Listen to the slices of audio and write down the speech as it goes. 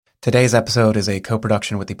Today's episode is a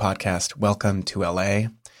co-production with the podcast Welcome to LA.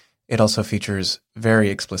 It also features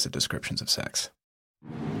very explicit descriptions of sex.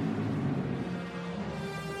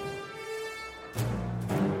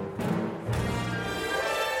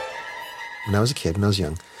 When I was a kid, when I was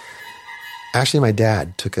young, actually my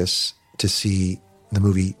dad took us to see the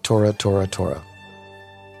movie Tora, Tora, Tora.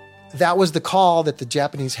 That was the call that the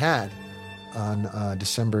Japanese had on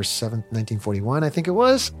December 7th, 1941, I think it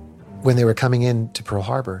was, when they were coming in to Pearl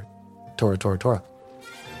Harbor. Tora, Tora, Tora.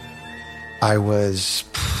 I was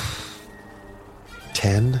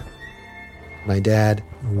 10. My dad,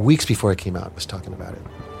 weeks before it came out, was talking about it.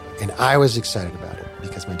 And I was excited about it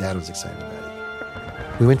because my dad was excited about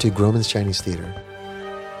it. We went to Grauman's Chinese Theater.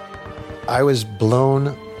 I was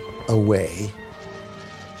blown away.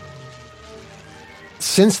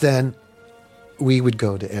 Since then, we would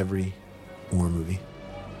go to every war movie.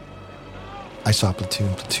 I saw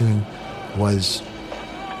Platoon. Platoon was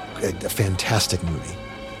a fantastic movie.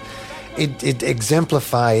 It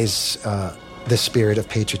exemplifies the spirit of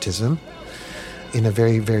patriotism in a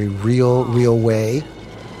very, very real way. Is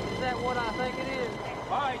that what I think it is?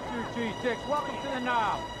 All right, 236, welcome to the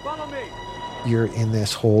knob. Follow me. You're in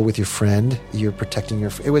this hole with your friend. You're protecting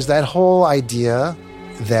your... It was that whole idea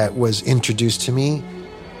that was introduced to me,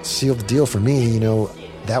 sealed the deal for me. You know,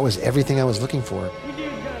 that was everything I was looking for.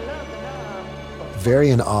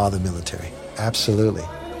 Very in awe of the military. Absolutely.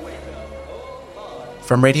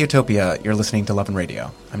 From Radiotopia, you're listening to Love and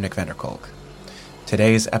Radio. I'm Nick Vanderkolk.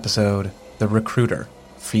 Today's episode, The Recruiter,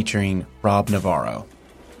 featuring Rob Navarro.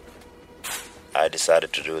 I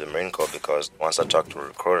decided to do the Marine Corps because once I talked to a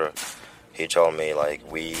recruiter, he told me, like,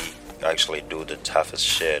 we actually do the toughest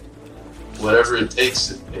shit. Whatever it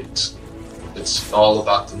takes, it's all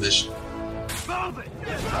about the mission.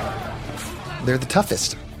 They're the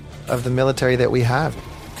toughest of the military that we have.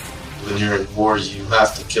 When you're in war, you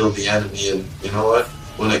have to kill the enemy, and you know what?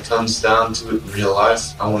 When it comes down to it in real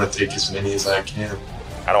life, I want to take as many as I can.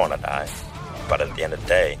 I don't want to die, but at the end of the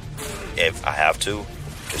day, if I have to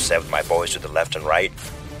save my boys to the left and right,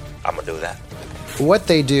 I'm going to do that. What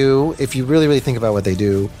they do, if you really, really think about what they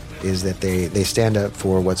do, is that they stand up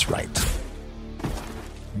for what's right.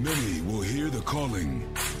 Many will hear the calling.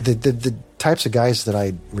 The types of guys that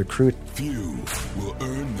I recruit, Few will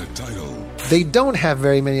earn the title. they don't have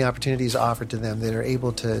very many opportunities offered to them that are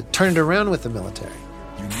able to turn it around with the military.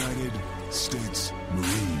 United States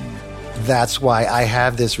Marine. That's why I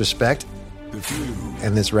have this respect The few,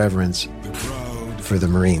 and this reverence the proud, for the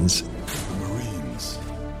Marines. the Marines.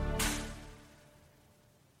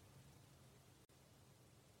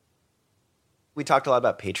 We talked a lot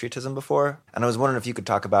about patriotism before, and I was wondering if you could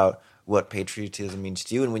talk about what patriotism means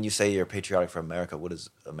to you, and when you say you're patriotic for America, what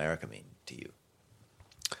does America mean to you?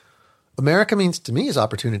 America means to me is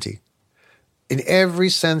opportunity. In every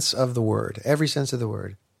sense of the word. Every sense of the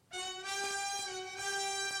word.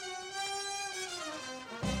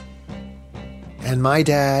 And my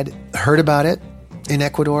dad heard about it in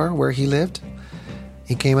Ecuador, where he lived.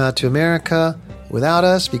 He came out to America without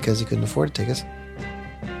us because he couldn't afford to take us.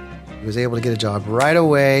 He was able to get a job right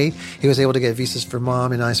away. He was able to get visas for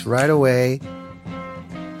mom and us right away.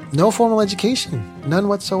 No formal education, none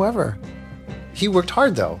whatsoever. He worked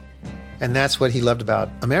hard, though. And that's what he loved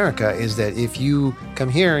about America, is that if you come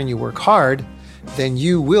here and you work hard, then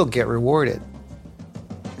you will get rewarded.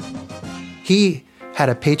 He had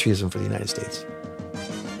a patriotism for the United States,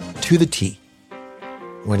 to the T.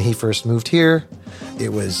 When he first moved here,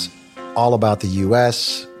 it was all about the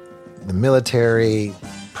U.S., the military,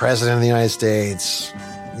 President of the United States.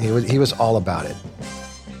 He was all about it.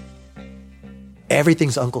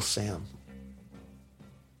 Everything's Uncle Sam.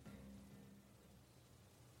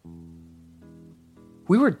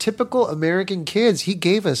 We were typical American kids. He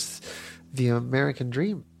gave us the American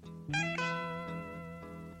dream.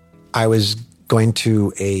 I was going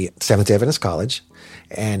to a Seventh-day Adventist college,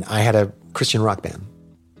 and I had a Christian rock band.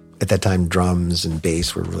 At that time, drums and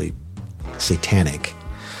bass were really satanic.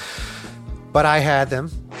 But I had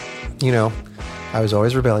them. You know, I was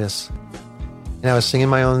always rebellious. And I was singing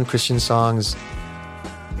my own Christian songs,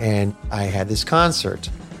 and I had this concert.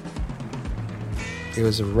 It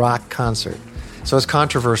was a rock concert. So it's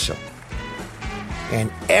controversial.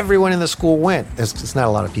 And everyone in the school went. It's not a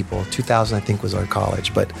lot of people. 2,000, I think, was our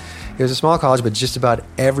college. But it was a small college, but just about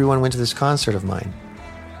everyone went to this concert of mine.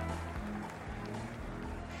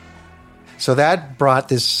 So that brought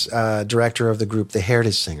this director of the group, the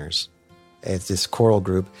Heritage Singers. It's this choral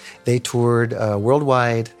group. They toured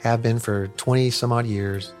worldwide, have been for 20 some odd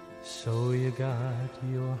years. So you got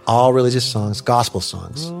your all religious songs, gospel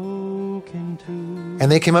songs. broken too.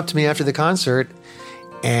 And they came up to me after the concert,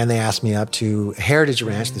 And they asked me up to Heritage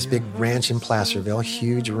Ranch, this big ranch in Placerville,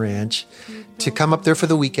 huge ranch, to come up there for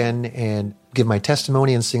the weekend and give my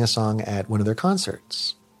testimony and sing a song at one of their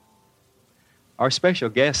concerts. Our special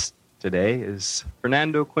guest today is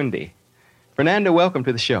Fernando Quindy. Fernando, welcome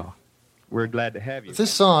to the show. We're glad to have you.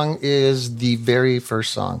 This song is the very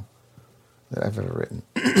first song that I've ever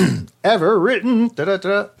written. Ever written.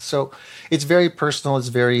 Da-da-da. So it's very personal. It's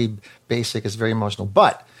very basic. It's very emotional.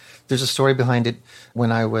 But there's a story behind it.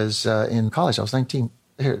 When I was in college, I was 19.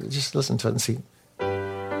 Here, just listen to it and see.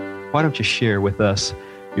 Why don't you share with us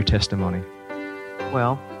your testimony?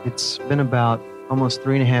 Well, it's been about almost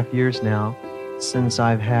 3.5 years now since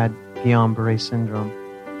I've had Guillain-Barré syndrome.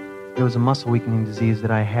 It was a muscle weakening disease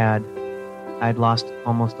that I had. I'd lost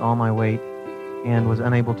almost all my weight and was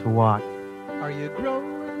unable to walk. Are you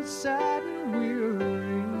growing sad and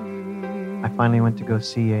weary? I finally went to go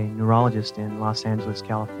see a neurologist in Los Angeles,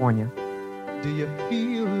 California. Do you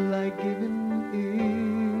feel like giving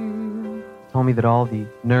in? He told me that all the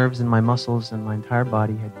nerves in my muscles and my entire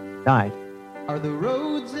body had died. Are the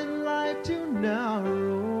roads in life too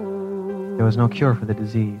narrow? There was no cure for the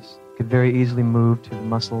disease. It could very easily move to the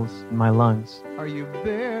muscles in my lungs. Are you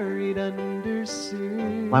buried under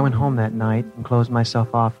sin? Well, I went home that night and closed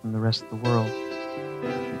myself off from the rest of the world,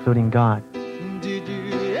 including God. Did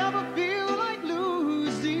you ever feel like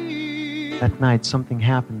losing? That night, something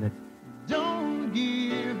happened that Don't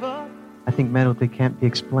give up. I think medically can't be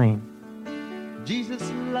explained. Jesus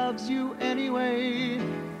loves you anyway.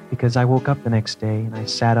 Because I woke up the next day and I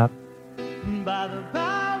sat up, By the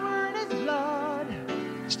power in his blood,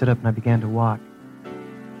 stood up, and I began to walk.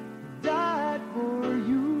 died for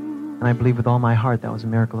you. And I believe with all my heart that was a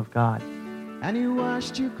miracle of God. And he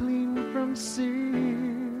washed you clean from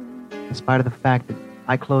sin. In spite of the fact that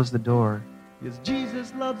I closed the door, Yes,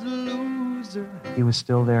 Jesus loves a loser. He was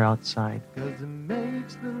still there outside. Cause it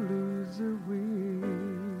makes the loser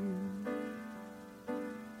win.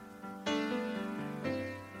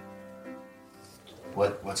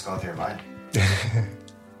 What's going through your mind?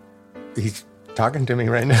 He's talking to me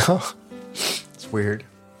right now. It's weird.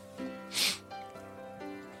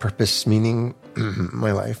 Purpose, meaning,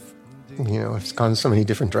 my life. You know, it's gone so many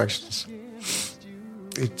different directions.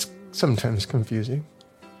 It's sometimes confusing.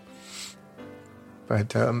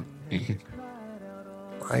 But I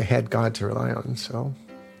had God to rely on, so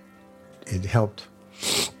it helped.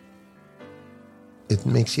 It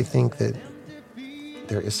makes you think that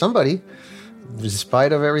there is somebody,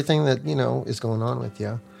 despite of everything that, you know, is going on with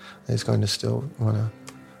you, is going to still want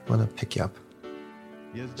to pick you up.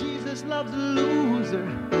 Yes, Jesus loves a loser.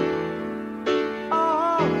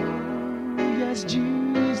 Oh, yes,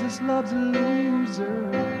 Jesus loves a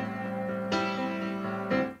loser.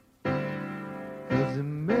 Cause it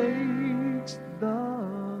makes the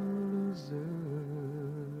loser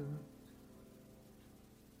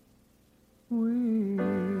win.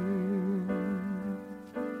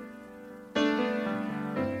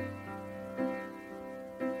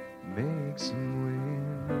 Makes him win.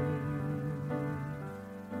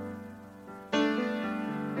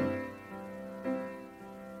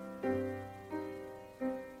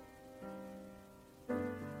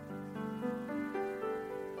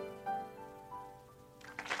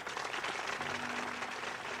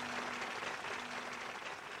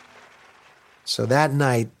 So that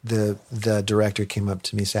night, the director came up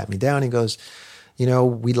to me, sat me down, he goes, you know,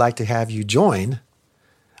 we'd like to have you join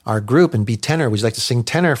our group and be tenor. Would you like to sing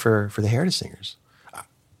tenor for the Heritage Singers? I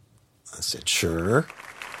said, sure.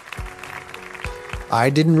 I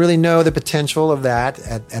didn't really know the potential of that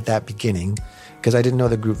at that beginning because I didn't know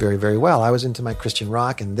the group very, very well. I was into my Christian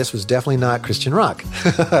rock, and this was definitely not Christian rock.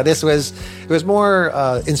 It was more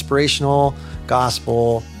inspirational,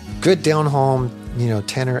 gospel, good down home, you know,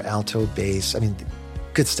 tenor, alto, bass. I mean,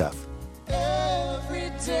 good stuff. Every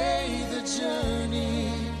day the journey.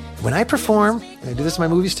 When I perform, and I do this in my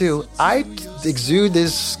movies too, I exude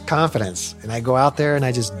this confidence, and I go out there and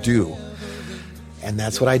I just do. And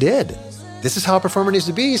that's what I did. This is how a performer needs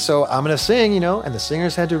to be, so I'm going to sing, you know, and the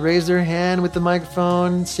singers had to raise their hand with the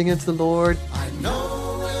microphone, sing it to the Lord. I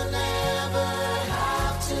know we'll never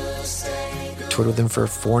have to say goodbye. Toured with them for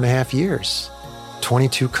 4.5 years.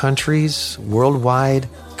 22 countries, worldwide.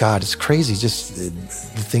 God, it's crazy, just the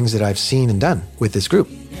things that I've seen and done with this group.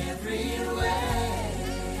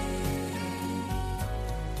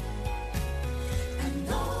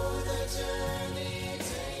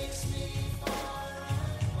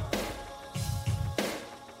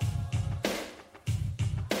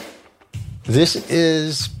 This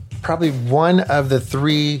is probably one of the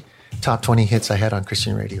 3 top 20 hits I had on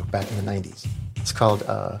Christian radio back in the 90s. It's called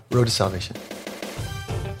Road to Salvation.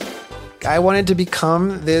 I wanted to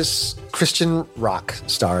become this Christian rock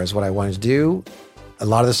star is what I wanted to do. A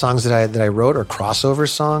lot of the songs that I wrote are crossover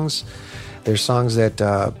songs. They're songs that,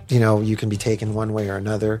 you can be taken one way or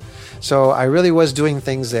another. So I really was doing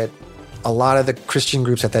things that a lot of the Christian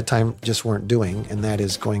groups at that time just weren't doing, and that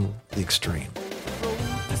is going the extreme.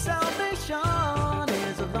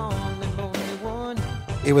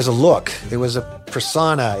 It was a look. It was a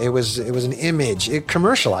persona. It was an image. It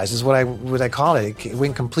commercialized is what I call it. It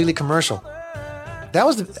went completely commercial. That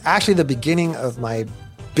was actually the beginning of my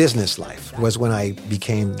business life, was when I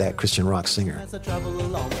became that Christian rock singer.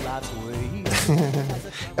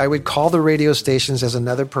 I would call the radio stations as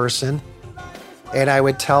another person, and I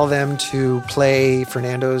would tell them to play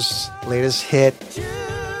Fernando's latest hit.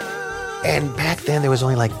 And back then, there was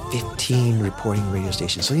only like 15 reporting radio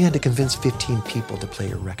stations. So you had to convince 15 people to play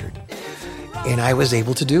your record. And I was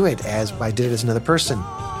able to do it as I did it as another person.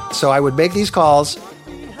 So I would make these calls,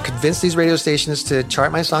 convince these radio stations to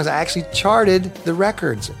chart my songs. I actually charted the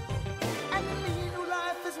records.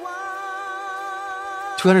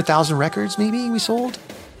 200,000 records, maybe, we sold.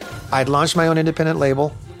 I'd launched my own independent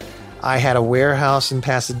label. I had a warehouse in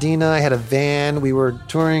Pasadena. I had a van. We were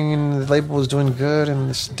touring, and the label was doing good, and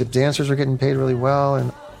the dancers were getting paid really well,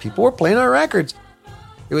 and people were playing our records.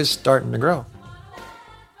 It was starting to grow.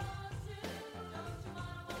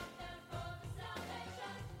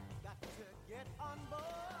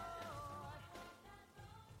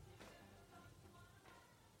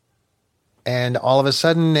 And all of a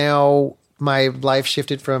sudden now, my life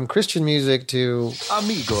shifted from Christian music to...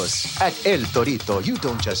 Amigos, at El Torito, you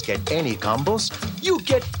don't just get any combos, you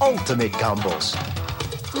get ultimate combos.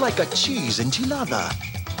 Like a cheese enchilada,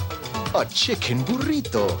 a chicken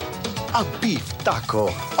burrito, a beef taco,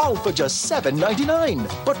 all for just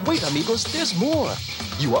 $7.99. But wait, amigos, there's more.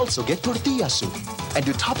 You also get tortilla soup. And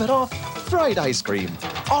to top it off, fried ice cream.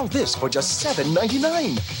 All this for just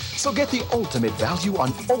 $7.99. So get the ultimate value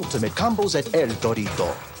on ultimate combos at El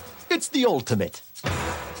Torito. It's the ultimate.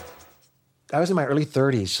 I was in my early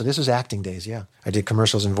 30s, so this was acting days, yeah. I did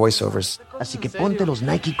commercials and voiceovers. Así que ponte los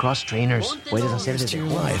Nike Cross Trainers. Puedes hacer desde your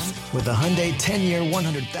life with the Hyundai 10-year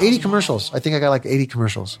 100,000. 80 commercials. I think I got like 80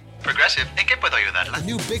 commercials. Progressive, ¿en qué puedo ayudarla? The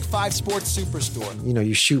new Big 5 Sports Superstore.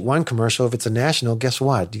 You shoot one commercial. If it's a national, guess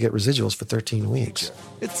what? You get residuals for 13 weeks.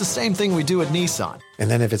 It's the same thing we do at Nissan. And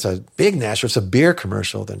then if it's a big national, if it's a beer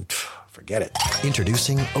commercial, then forget it.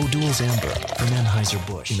 Introducing O'Doul's Amber from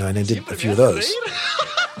Anheuser-Busch. And I did a few of those.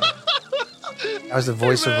 I was the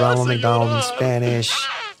voice of Ronald McDonald in Spanish.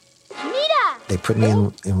 They put me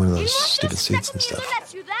in one of those stupid suits and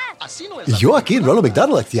stuff. Yo aquí, Ronald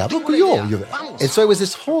McDonald, te hablo yo. And so it was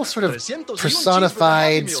this whole sort of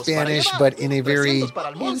personified Spanish, but in a very,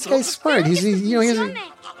 this guy's smart. He's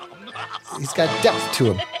got depth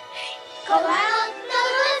to him.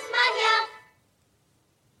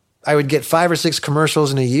 I would get 5 or 6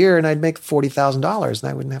 commercials in a year, and I'd make $40,000, and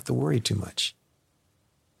I wouldn't have to worry too much.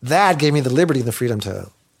 That gave me the liberty and the freedom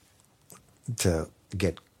to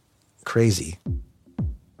get crazy.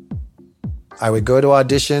 I would go to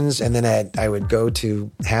auditions, and then I would go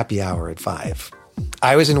to happy hour at 5.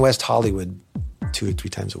 I was in West Hollywood 2 or 3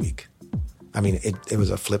 times a week. I mean, it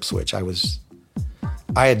was a flip switch. I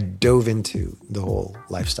had dove into the whole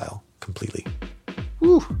lifestyle completely.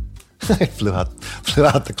 Woo! I flew out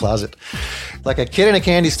the closet like a kid in a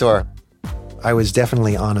candy store. I was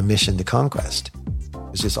definitely on a mission to conquest.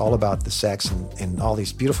 It was just all about the sex and all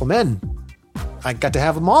these beautiful men. I got to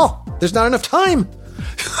have them all. There's not enough time.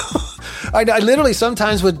 I literally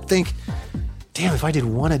sometimes would think, damn, if I did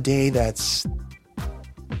one a day, that's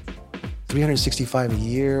 365 a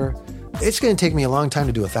year. It's going to take me a long time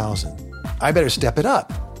to do 1,000. I better step it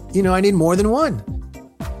up. I need more than one.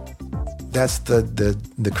 That's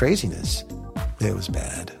the craziness. It was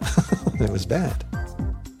bad. It was bad.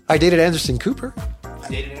 I dated Anderson Cooper.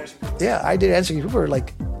 Yeah, I did Anderson Cooper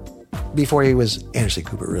like before he was Anderson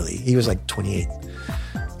Cooper, really. He was like 28.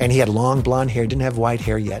 And he had long blonde hair. Didn't have white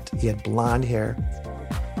hair yet. He had blonde hair.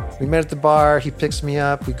 We met at the bar. He picks me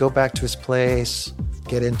up. We go back to his place,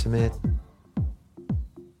 get intimate.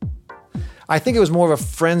 I think it was more of a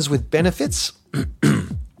friends with benefits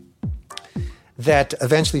that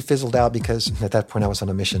eventually fizzled out because at that point I was on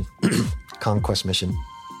a mission, conquest mission.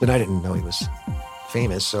 But I didn't know he was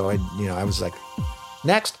famous. So I was like,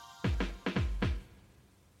 next.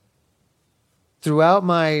 Throughout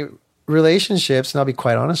my relationships, and I'll be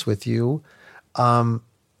quite honest with you, I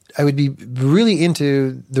would be really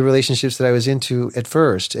into the relationships that I was into at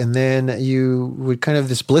first. And then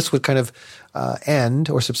this bliss would kind of end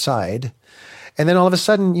or subside. And then all of a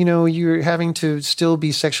sudden, you're having to still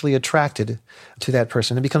be sexually attracted to that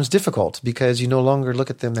person. It becomes difficult because you no longer look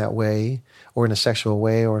at them that way or in a sexual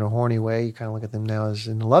way or in a horny way. You kind of look at them now as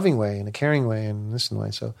in a loving way, in a caring way, and this way.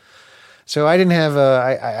 So I didn't have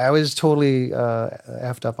I was totally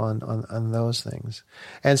effed up on those things.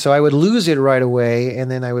 And so I would lose it right away, and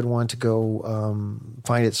then I would want to go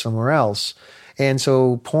find it somewhere else. And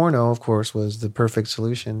so porno, of course, was the perfect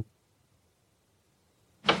solution.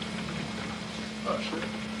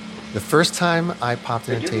 The first time I popped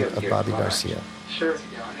in a tape of Bobby Garcia,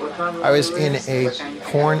 I was in a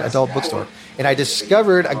porn adult bookstore, and I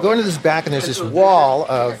go into this back, and there's this wall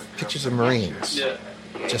of pictures of Marines,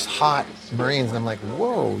 just hot Marines, and I'm like,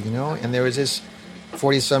 whoa, and there was this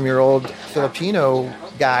 40-some-year-old Filipino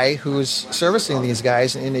guy who's servicing these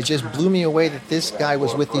guys, and it just blew me away that this guy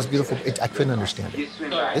was with these beautiful... I couldn't understand it.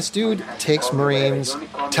 This dude takes Marines,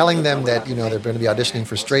 telling them that, they're going to be auditioning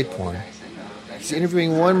for straight porn. He's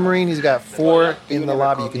interviewing one Marine. He's got 4 in the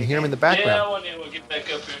lobby. You can hear him in the background.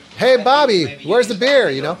 Hey, Bobby, where's the beer,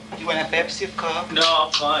 You want a Pepsi cup? No,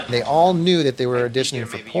 I'm fine. They all knew that they were auditioning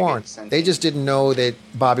for porn. They just didn't know that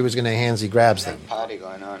Bobby was going to handsy grabs them. Party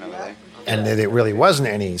going on over there. And that it really wasn't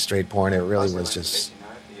any straight porn. It really was just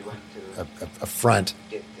a front.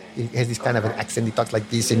 He has this kind of an accent. He talks like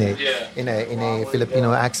this in a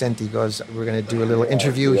Filipino accent. He goes, we're going to do a little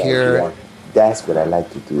interview here. That's what I like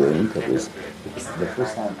to do in interviews. Because the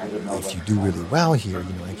first time I don't know. If you do really well here,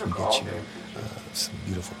 I can get you some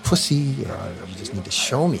beautiful pussy, and you just need to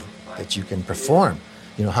show me that you can perform.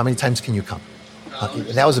 How many times can you come?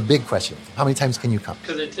 That was a big question. How many times can you come?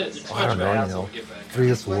 I don't know,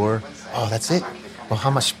 3 or 4. Oh, that's it? Well,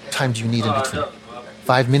 how much time do you need in between?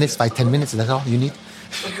 5 minutes, 10 minutes, is that all you need?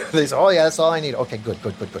 They say, oh yeah, that's all I need. Okay, good.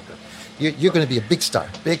 You're going to be a big star.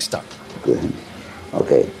 Good.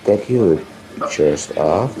 Okay, take your shirts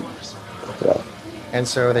off. And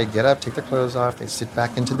so they get up, take their clothes off, they sit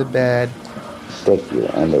back into the bed. Take your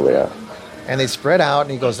underwear off. And they spread out,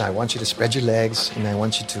 and he goes, I want you to spread your legs, and I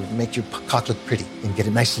want you to make your cock look pretty, and get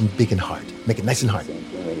it nice and big and hard. Make it nice and hard.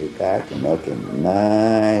 When you cock, make it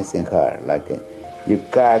nice and hard. Your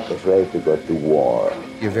cock is ready to go to war.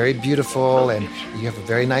 You're very beautiful, and you have a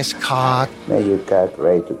very nice cock. Make your cock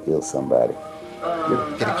ready to kill somebody.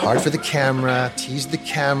 You're getting hard for the camera, tease the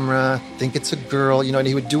camera, think it's a girl, and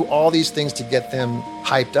he would do all these things to get them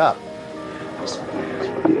hyped up.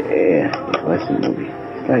 Yeah, it was a movie.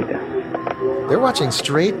 It's like that. They're watching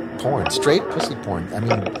straight porn, straight pussy porn. I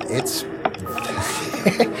mean, it's...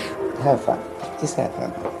 Have fun. Just have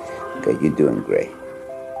fun. Okay, you're doing great.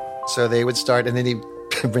 So they would start, and then he'd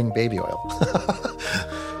bring baby oil.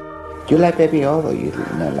 You like baby oil, or you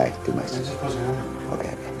not like too much?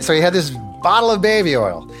 Okay. So he had this bottle of baby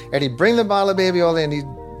oil, and he'd bring the bottle of baby oil, and he'd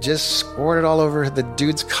just squirt it all over the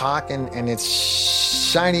dude's cock, and it's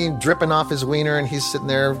shiny, dripping off his wiener, and he's sitting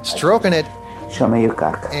there stroking it. Show me your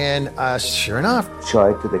cock. And sure enough, show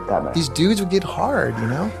it to the camera. These dudes would get hard,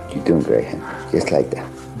 You're doing great, Henry. Just like that.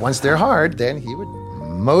 Once they're hard, then he would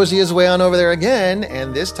mosey his way on over there again,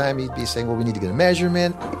 and this time he'd be saying, well, we need to get a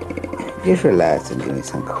measurement. Just relax and give me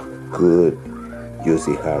some good,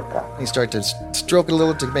 juicy hard cock. He started to stroke it a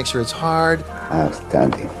little to make sure it's hard.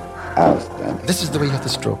 Outstanding. This is the way you have to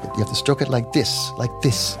stroke it. You have to stroke it like this.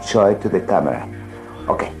 Show it to the camera.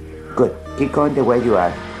 Okay, good. Keep going the way you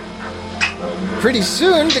are. Pretty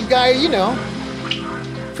soon, the guy,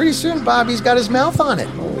 pretty soon Bobby's got his mouth on it.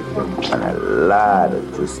 And a lot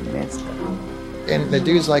of juiciness. And the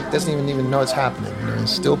dude's doesn't even know it's happening. He's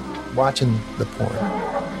still watching the porn.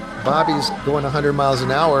 Bobby's going 100 miles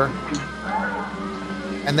an hour,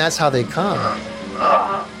 and that's how they come.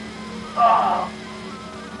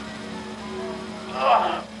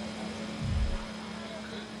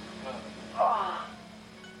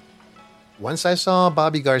 Once I saw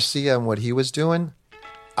Bobby Garcia and what he was doing,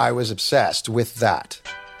 I was obsessed with that.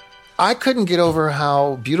 I couldn't get over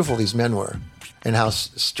how beautiful these men were and how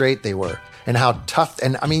straight they were and how tough.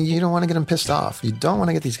 And I mean, you don't want to get them pissed off. You don't want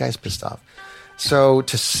to get these guys pissed off. So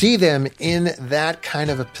to see them in that kind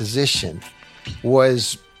of a position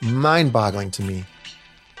was mind-boggling to me.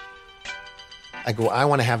 I go, I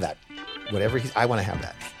want to have that. I want to have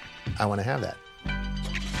that. I want to have that.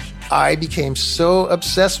 I became so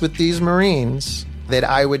obsessed with these Marines that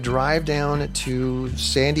I would drive down to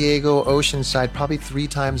San Diego, Oceanside, probably 3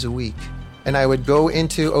 times a week. And I would go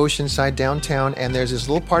into Oceanside downtown, and there's this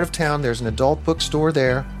little part of town, there's an adult bookstore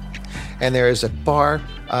there, and there's a bar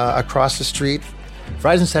across the street.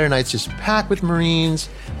 Fridays and Saturday nights just packed with Marines.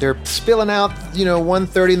 They're spilling out,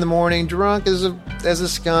 1:30 in the morning, drunk as a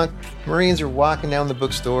skunk, Marines are walking down the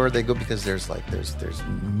bookstore. They go because there's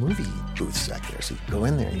movie booths back there. So you go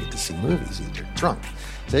in there and you get to see movies. They're drunk.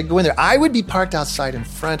 So they go in there. I would be parked outside in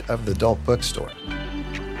front of the adult bookstore.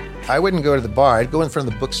 I wouldn't go to the bar. I'd go in front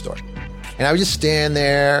of the bookstore. And I would just stand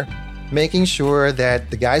there making sure that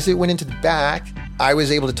the guys that went into the back, I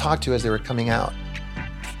was able to talk to as they were coming out.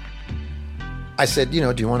 I said, do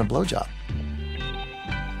you want a blowjob?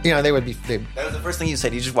 They would be... That was the first thing you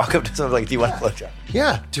said. You just walk up to someone like, do you want a blowjob?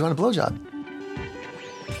 Yeah, do you want a blowjob?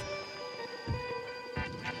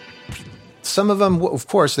 Some of them, of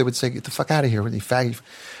course, they would say, get the fuck out of here with you faggot.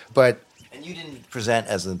 But... And you didn't present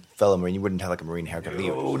as a fellow Marine. You wouldn't have like a Marine haircut.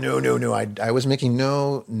 No. I was making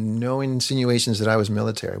no insinuations that I was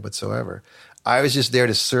military whatsoever. I was just there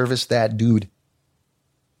to service that dude.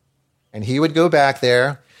 And he would go back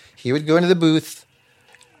there. He would go into the booth.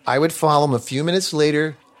 I would follow him a few minutes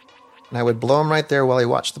later, and I would blow him right there while he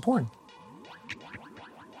watched the porn.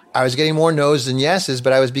 I was getting more no's than yeses,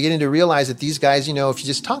 but I was beginning to realize that these guys, if you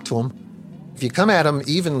just talk to them, if you come at them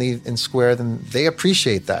evenly and square, then they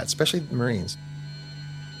appreciate that, especially the Marines.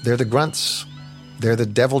 They're the grunts. They're the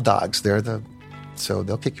devil dogs. So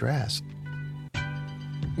they'll kick your ass.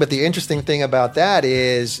 But the interesting thing about that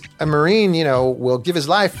is a Marine, will give his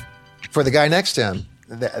life for the guy next to him.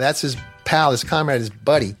 That's his pal, his comrade, his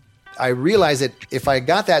buddy. I realized that if I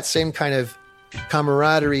got that same kind of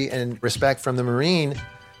camaraderie and respect from the Marine,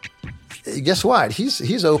 guess what?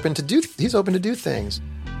 He's open to do things.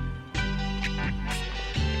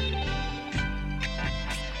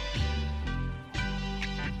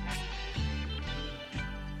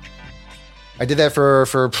 I did that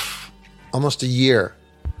for almost a year.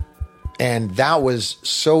 And that was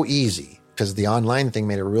so easy because the online thing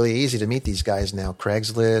made it really easy to meet these guys now.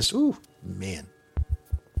 Craigslist, ooh, man.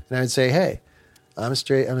 And I would say, hey, I'm a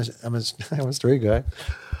straight guy,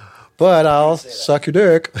 but I'll suck your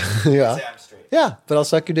dick. Yeah. Yeah, but I'll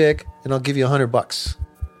suck your dick and I'll give you $100.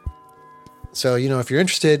 So, if you're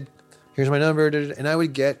interested, here's my number. And I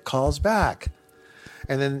would get calls back.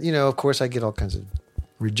 And then, of course I get all kinds of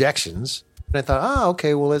rejections. And I thought,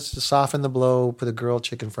 okay, well, let's just soften the blow, put a girl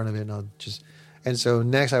chick in front of it, and so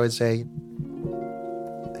next I would say,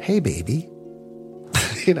 hey, baby.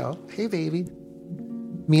 Hey, baby.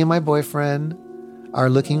 Me and my boyfriend are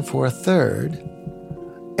looking for a third,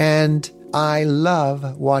 and I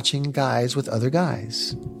love watching guys with other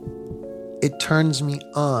guys. It turns me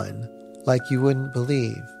on like you wouldn't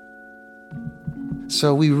believe.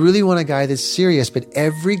 So we really want a guy that's serious, but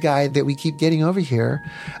every guy that we keep getting over here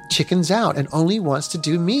chickens out and only wants to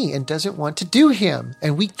do me and doesn't want to do him.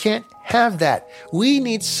 And we can't have that. We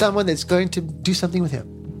need someone that's going to do something with him.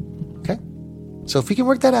 Okay? So if we can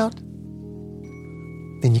work that out,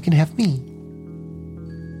 then you can have me.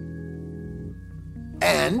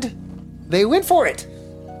 And they went for it.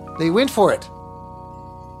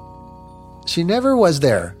 She never was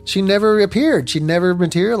there. She never appeared. She never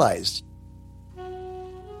materialized.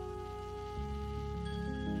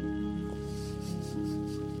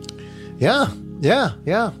 Yeah.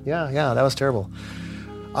 That was terrible.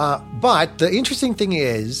 But the interesting thing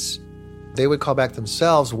is, they would call back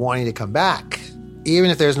themselves wanting to come back,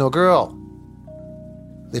 even if there's no girl.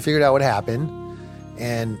 They figured out what happened,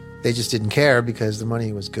 and they just didn't care because the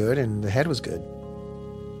money was good and the head was good.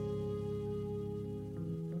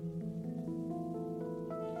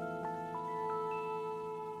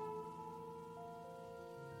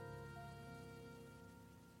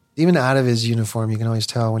 Even out of his uniform, you can always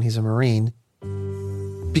tell when he's a Marine,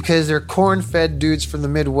 because they're corn-fed dudes from the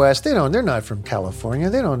Midwest. They're not from California.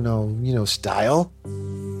 They don't know, style.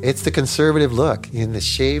 It's the conservative look in the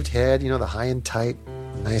shaved head, the high and tight,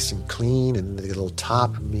 nice and clean, and the little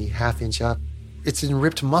top, maybe half-inch up. It's in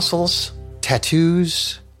ripped muscles,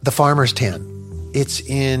 tattoos, the farmer's tan. It's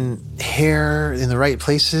in hair in the right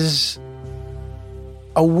places.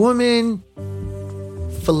 A woman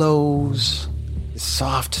flows,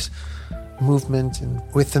 soft movement, and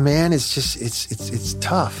with the man it's just it's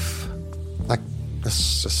tough, like a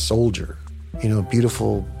soldier,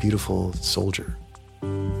 beautiful soldier.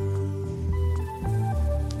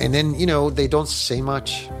 And then they don't say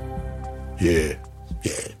much. Yeah,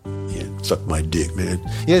 suck my dick, man.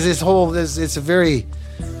 Yes, it's a very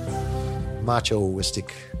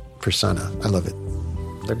machoistic persona. I love it.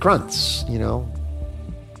 They're grunts,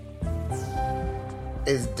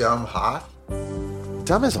 Is Dumb hot?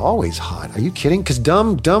 Dumb is always hot. Are you kidding? Because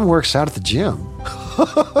Dumb works out at the gym.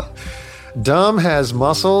 Dumb has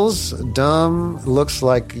muscles. Dumb looks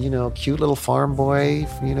like, cute little farm boy,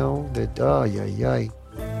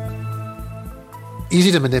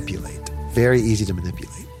 Easy to manipulate. Very easy to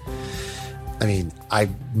manipulate. I mean, I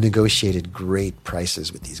negotiated great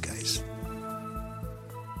prices with these guys.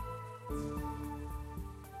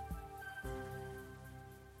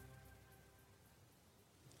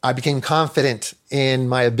 I became confident in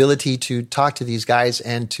my ability to talk to these guys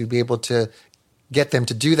and to be able to get them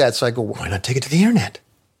to do that. So I go, why not take it to the internet?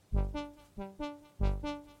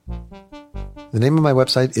 The name of my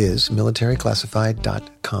website is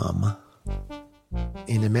militaryclassified.com.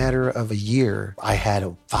 In a matter of a year, I had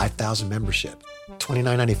a 5,000 membership,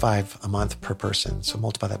 $29.95 a month per person. So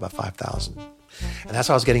multiply that by 5,000. And that's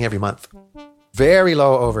what I was getting every month. Very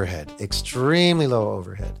low overhead, extremely low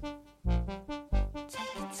overhead.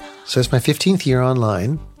 So it's my 15th year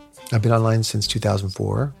online. I've been online since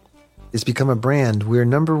 2004. It's become a brand. We're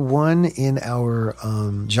number 1 in our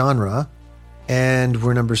genre, and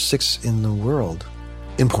we're number 6 in the world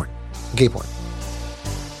in porn, gay porn.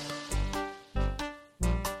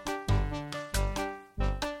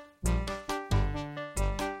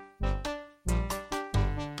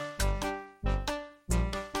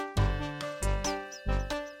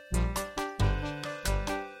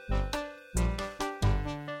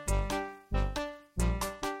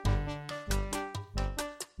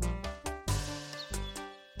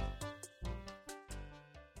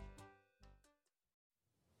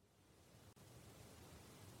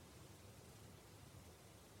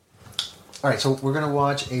 All right, so we're going to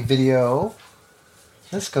watch a video.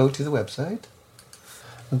 Let's go to the website.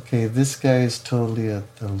 Okay, this guy is totally a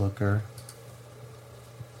looker.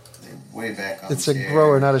 Way back on It's a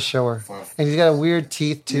grower, not a shower. And he's got a weird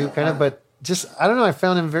teeth too, kind of, but just, I don't know, I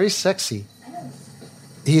found him very sexy.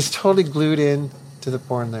 He's totally glued in to the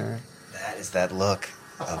porn there. That is that look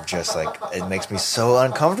of just like, it makes me so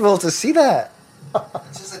uncomfortable to see that.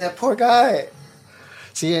 It's just like that poor guy.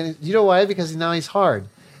 See, and you know why? Because now he's hard.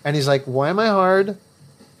 And he's like, why am I hard?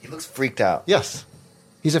 He looks freaked out. Yes.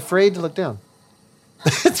 He's afraid to look down.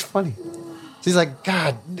 It's funny. So he's like,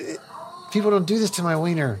 God, people don't do this to my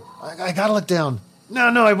wiener. I gotta look down. No,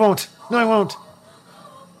 I won't. No, I won't.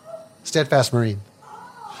 Steadfast Marine.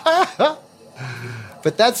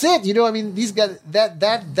 But that's it. You know, I mean, these guys,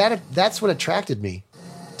 that's what attracted me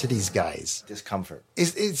to these guys. Discomfort.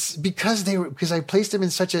 It's because I placed them in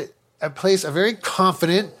such a place, a very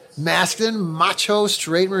confident, masculine, macho,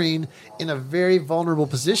 straight Marine in a very vulnerable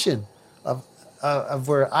position of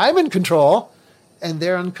where I'm in control and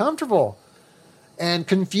they're uncomfortable and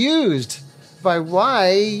confused by why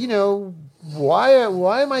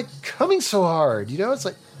am I coming so hard? You know, it's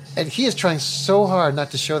like, and he is trying so hard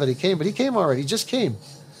not to show that he came, but he came already. He just came.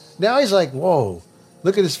 Now he's like, whoa,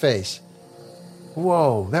 look at his face.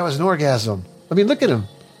 Whoa, that was an orgasm. I mean, look at him.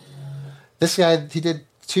 This guy, he did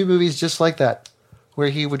 2 movies just like that, where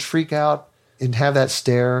he would freak out and have that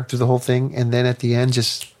stare through the whole thing, and then at the end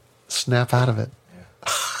just snap out of it. Yeah.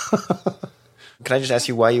 Can I just ask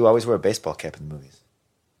you why you always wear a baseball cap in the movies?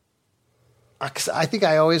 Because I think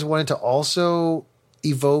I always wanted to also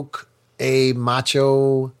evoke a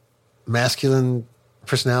macho, masculine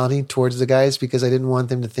personality towards the guys, because I didn't want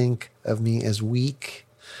them to think of me as weak.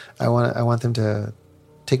 I want them to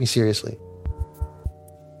take me seriously.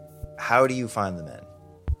 How do you find the men?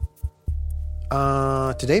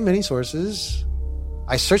 Today, many sources.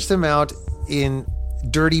 I searched them out in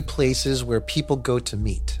dirty places where people go to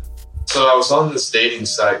meet. So I was on this dating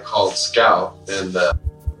site called Scout,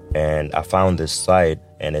 and I found this site,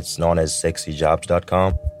 and it's known as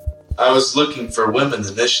sexyjobs.com. I was looking for women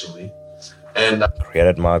initially, and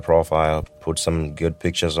created my profile, put some good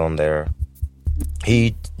pictures on there.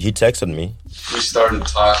 He texted me. We started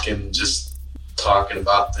talking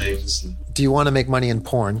about things. Do you want to make money in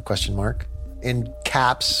porn? ? In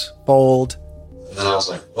caps, bold. And then I was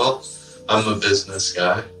like, well, I'm a business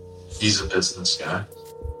guy. He's a business guy.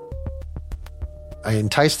 I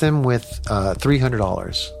enticed them with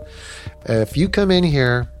 $300. If you come in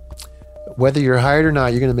here, whether you're hired or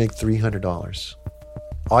not, you're going to make $300.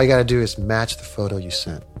 All you got to do is match the photo you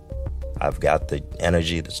sent. I've got the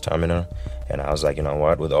energy, the stamina, and I was like, you know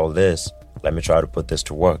what, with all this, let me try to put this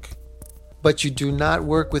to work. But you do not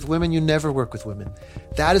work with women. You never work with women.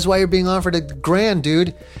 That is why you're being offered $1,000,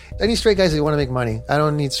 dude. I need straight guys that want to make money. I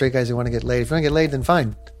don't need straight guys that want to get laid. If you want to get laid, then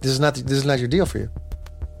fine. This is not your deal for you.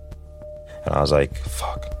 And I was like,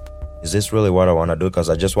 fuck, is this really what I want to do? Because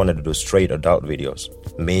I just wanted to do straight adult videos.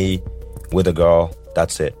 Me with a girl,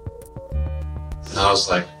 that's it. And I was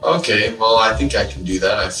like, okay, well, I think I can do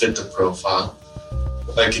that. I fit the profile.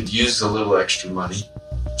 I could use a little extra money.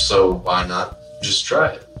 So why not just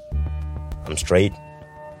try it? I'm straight,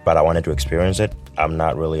 but I wanted to experience it. I'm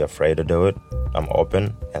not really afraid to do it. I'm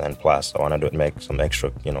open, and then plus I wanted to make some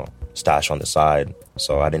extra, stash on the side.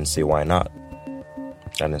 So I didn't see why not.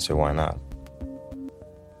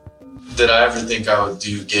 Did I ever think I would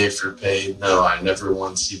do gay for pay? No, I never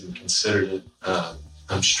once even considered it.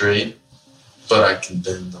 I'm straight, but I can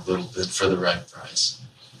bend a little bit for the right price.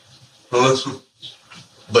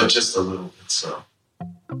 But just a little bit, so.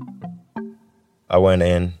 I went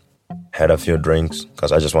in, had a few drinks,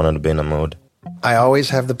 because I just wanted to be in the mood. I always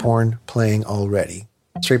have the porn playing already.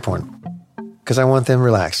 Straight porn. Because I want them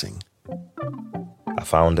relaxing. I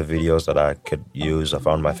found the videos that I could use. I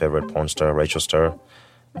found my favorite porn star, Rachel Starr.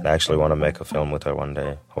 And I actually want to make a film with her one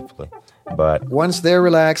day, hopefully. But once they're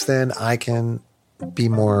relaxed, then I can be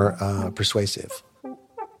more persuasive.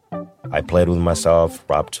 I played with myself.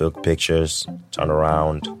 Rob took pictures, turned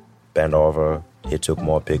around, bent over. He took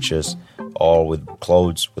more pictures, all with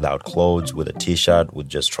clothes, without clothes, with a t-shirt, with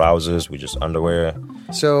just trousers, with just underwear.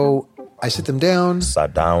 So I sit them down.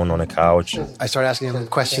 Sat down on a couch. I start asking them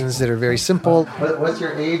questions that are very simple. What's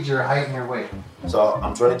your age, your height, and your weight? So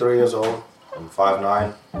I'm 23 years old. I'm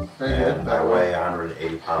 5'9", Very and good. I weigh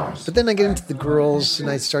 180 pounds. But then I get into the girls, and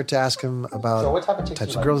I start to ask them about So what type of chicks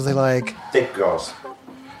types you of like? girls they like. Thick girls.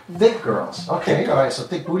 Thick girls. Okay, all right. So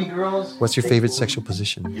thick booty girls. What's your favorite sexual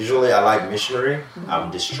position? Usually I like missionary.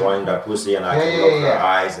 I'm destroying that pussy and I can look her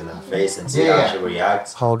eyes and her face and see how she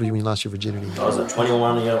reacts. How old were you when you lost your virginity? I was a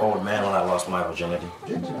 21-year-old man when I lost my virginity.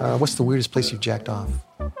 What's the weirdest place you've jacked off?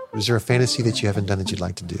 Is there a fantasy that you haven't done that you'd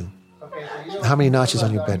like to do? How many notches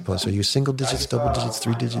on your bedpost? Are you single digits, double digits,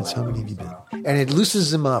 3 digits? How many have you been? And it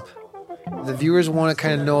loosens them up. The viewers want to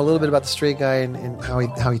kind of know a little bit about the straight guy and how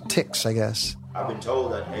he ticks, I guess. I've been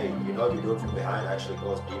told that, hey, you know, if you do it from behind, it actually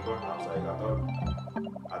goes deeper. I was like,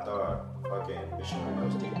 I thought fucking missionary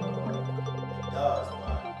goes deeper. It does,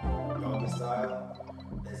 but doggy style,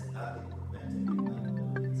 there's nothing preventing it.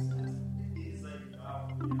 It's like,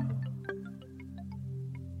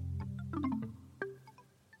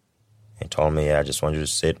 He told me, I just want you to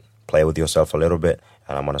sit, play with yourself a little bit,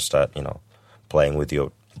 and I'm going to start, playing with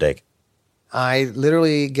your dick. I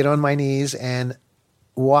literally get on my knees and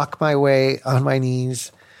walk my way on my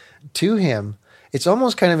knees to him. It's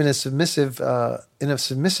almost kind of in a submissive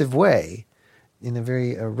way, in a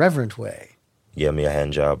very reverent way. He gave me a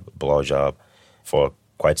hand job, blow job for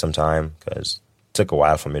quite some time because it took a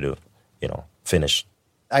while for me to, finish.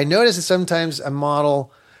 I noticed that sometimes a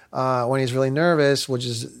model, when he's really nervous, will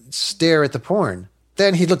just stare at the porn.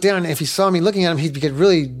 Then he'd look down, and if he saw me looking at him, he'd get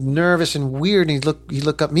really nervous and weird, and he'd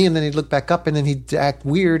look up at me, and then he'd look back up, and then he'd act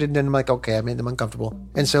weird, and then I'm like, okay, I made them uncomfortable.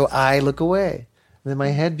 And so I look away, and then my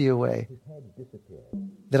head be away.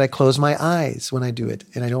 Then I close my eyes when I do it,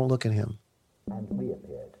 and I don't look at him. And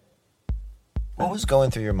reappeared. What was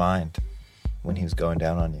going through your mind when he was going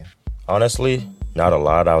down on you? Honestly, not a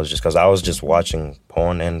lot. I was just watching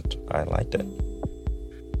porn, and I liked it.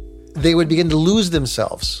 They would begin to lose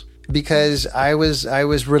themselves because I was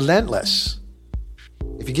relentless.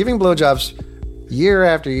 If you're giving blowjobs year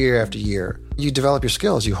after year after year, you develop your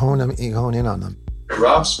skills. You hone in on them.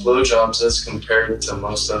 Rob's blowjobs, as compared to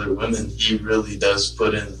most other women, he really does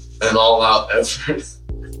put in an all-out effort.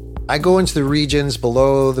 I go into the regions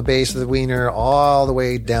below the base of the wiener, all the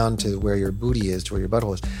way down to where your booty is, to where your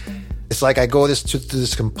butthole is. It's like I go to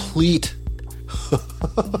this complete,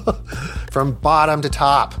 from bottom to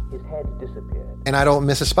top. His head disappeared And I don't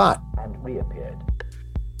miss a spot. and reappeared.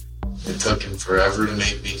 It took him forever to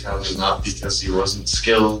make me come, not because he wasn't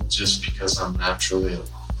skilled, just because I'm naturally a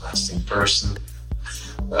long-lasting person.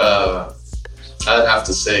 I'd have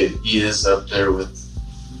to say he is up there with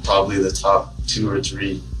probably the top 2 or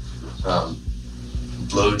 3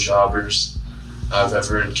 blowjobbers I've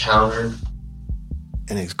ever encountered.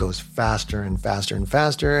 And it goes faster and faster and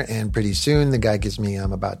faster. And pretty soon the guy gives me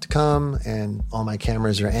I'm about to come, and all my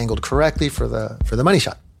cameras are angled correctly for the money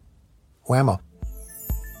shot. Whammo.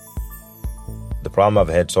 The problem I've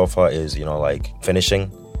had so far is,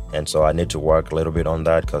 finishing. And so I need to work a little bit on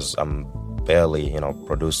that because I'm barely,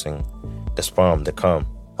 producing the sperm, the cum.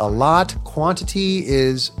 A lot, quantity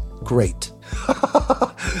is great.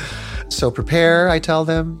 So prepare, I tell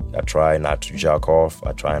them. I try not to jerk off.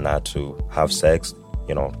 I try not to have sex.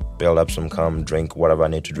 Build up some cum, drink whatever I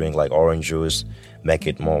need to drink, like orange juice, make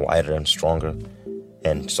it more wider and stronger.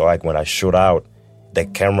 And so when I shoot out, the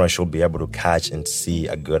camera should be able to catch and see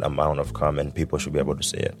a good amount of cum, and people should be able to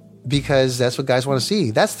see it. Because that's what guys want to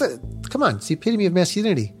see. Come on, it's the epitome of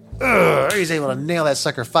masculinity. Ugh, he's able to nail that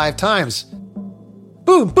sucker 5 times.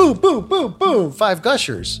 Boom, boom, boom, boom, boom. 5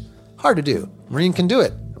 gushers. Hard to do. Marine can do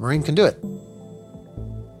it. A Marine can do it.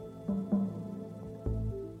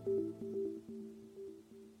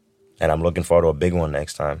 And I'm looking forward to a big one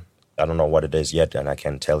next time. I don't know what it is yet, and I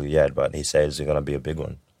can't tell you yet, but he says it's going to be a big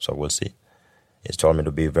one. So we'll see. He's told me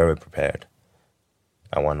to be very prepared.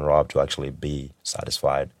 I want Rob to actually be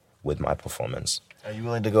satisfied with my performance. Are you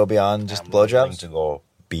willing to go beyond just willing blowjobs? to go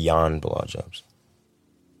beyond blowjobs.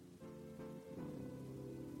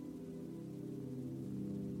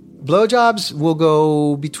 Blowjobs will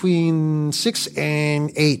go between 600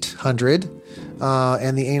 and 800,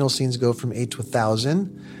 and the anal scenes go from 8 to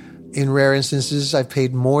 1,000. In rare instances, I've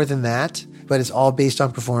paid more than that, but it's all based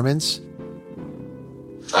on performance.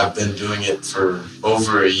 I've been doing it for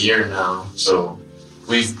over a year now, so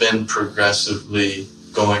we've been progressively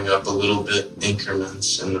going up a little bit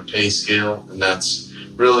increments in the pay scale, and that's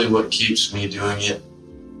really what keeps me doing it.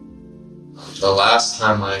 The last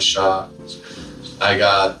time I shot, I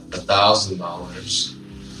got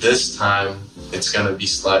 $1,000. This time, it's going to be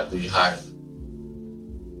slightly higher.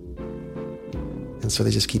 And so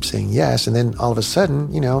they just keep saying yes, and then all of a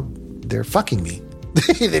sudden, you know, they're fucking me.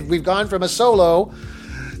 We've gone from a solo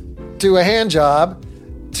to a hand job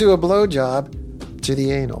to a blow job to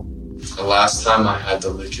the anal. The last time I had to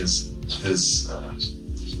lick his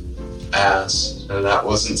ass, and that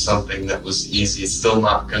wasn't something that was easy. It's still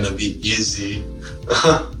not going to be easy.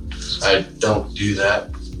 I don't do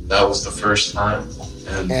that. That was the first time.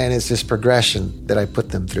 And it's this progression that I put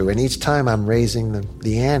them through. And each time I'm raising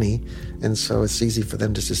the ante, and so it's easy for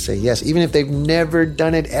them just to say yes, even if they've never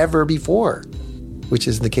done it ever before, which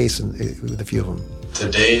is the case with a few of them.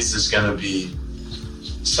 Today's is going to be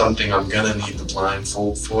something I'm going to need the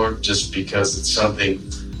blindfold for, just because it's something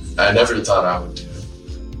I never thought I would do.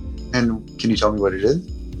 And can you tell me what it is?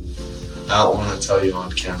 I don't want to tell you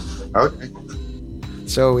on camera. Okay.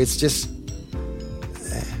 So it's just,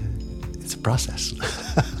 it's a process.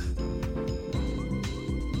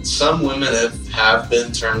 Some women have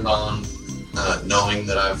been turned on knowing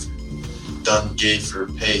that I've done gay for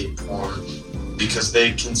pay porn, because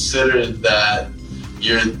they consider that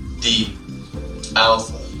you're the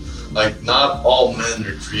alpha. Like, not all men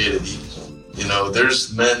are created equal. You know,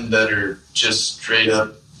 there's men that are just straight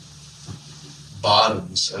up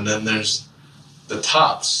bottoms, and then there's the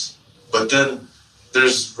tops. But then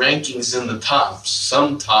there's rankings in the tops.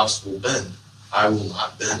 Some tops will bend. I will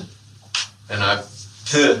not bend. And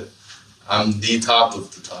I'm the top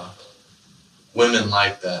of the top. Women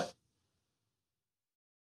like that.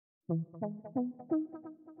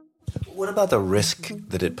 What about the risk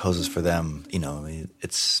that it poses for them? You know, I mean,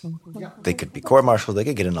 they could be court-martialed. They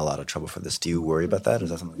could get in a lot of trouble for this. Do you worry about that?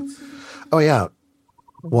 Is that something? Oh, yeah.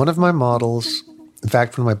 One of my models, in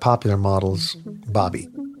fact, one of my popular models, Bobby,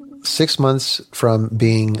 6 months from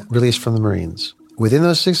being released from the Marines. Within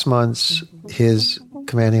those 6 months, his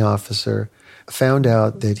commanding officer found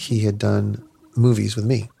out that he had done movies with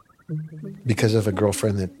me because of a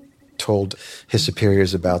girlfriend that told his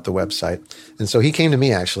superiors about the website. And so he came to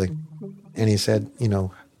me, actually, and he said, you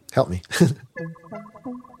know, help me.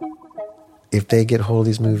 If they get hold of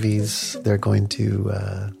these movies, they're going to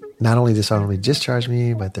not only dishonorably discharge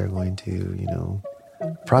me, but they're going to, you know,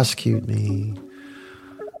 prosecute me.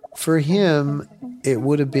 For him, it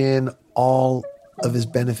would have been all of his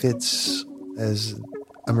benefits as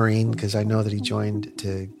a Marine, because I know that he joined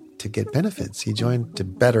to get benefits. He joined to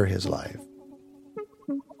better his life.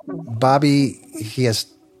 Bobby, he has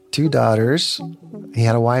 2 daughters. He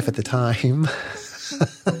had a wife at the time.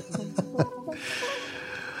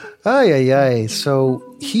 Ay, ay, ay. So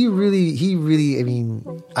he really, I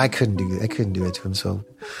mean, I couldn't do it to him.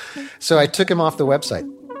 So I took him off the website.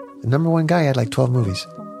 The number one guy had like 12 movies.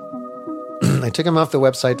 I took him off the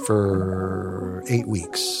website for 8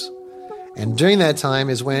 weeks. And during that time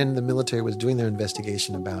is when the military was doing their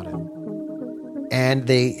investigation about him. And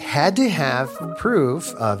they had to have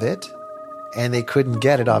proof of it. And they couldn't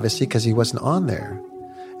get it, obviously, because he wasn't on there.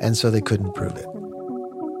 And so they couldn't prove it.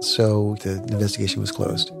 So the investigation was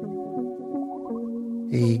closed.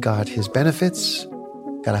 He got his benefits,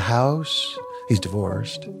 got a house. He's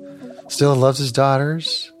divorced. Still loves his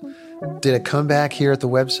daughters. Did a comeback here at the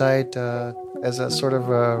website as a sort of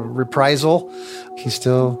a reprisal. He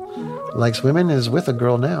still likes women, is with a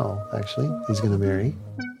girl now, actually. He's going to marry.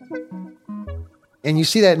 And you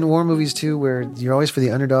see that in war movies, too, where you're always for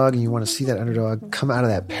the underdog and you want to see that underdog come out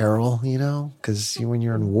of that peril, you know? Because when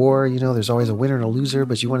you're in war, you know, there's always a winner and a loser,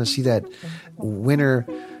 but you want to see that winner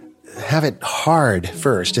have it hard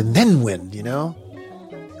first and then win, you know?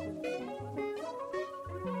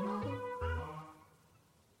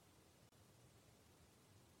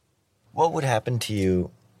 What would happen to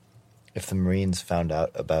you if the Marines found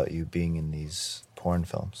out about you being in these porn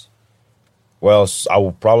films? Well,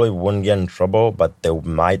 I probably wouldn't get in trouble, but there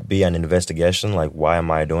might be an investigation, like, why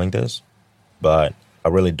am I doing this? But I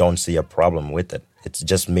really don't see a problem with it. It's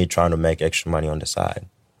just me trying to make extra money on the side.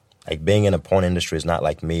 Like, being in the porn industry is not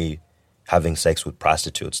like me having sex with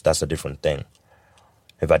prostitutes. That's a different thing.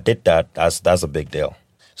 If I did that, that's a big deal.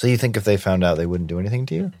 So you think if they found out, they wouldn't do anything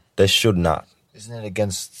to you? They should not. Isn't it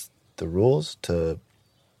against the rules to...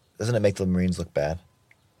 Doesn't it make the Marines look bad?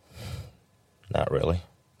 Not really.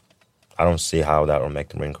 I don't see how that will make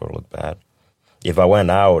the Marine Corps look bad. If I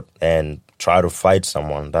went out and tried to fight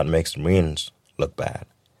someone, that makes the Marines look bad.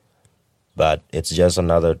 But it's just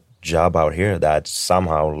another job out here that's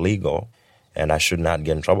somehow legal, and I should not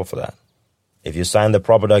get in trouble for that. If you sign the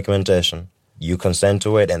proper documentation, you consent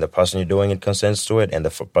to it, and the person you're doing it consents to it, and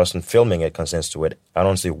the person filming it consents to it, I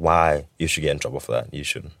don't see why you should get in trouble for that. You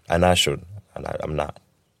shouldn't. And I should, and I'm not.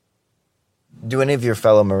 Do any of your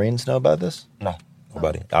fellow Marines know about this? No,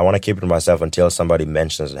 nobody. I want to keep it to myself until somebody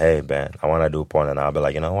mentions, hey, man, I want to do porn, and I'll be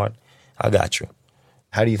like, you know what? I got you.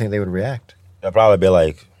 How do you think they would react? They'll probably be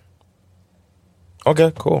like,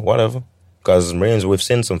 okay, cool, whatever. Because Marines, we've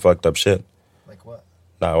seen some fucked up shit. Like what?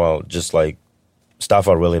 Nah, well, just like stuff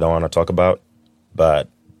I really don't want to talk about. But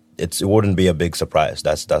it wouldn't be a big surprise.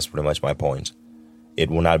 That's pretty much my point. It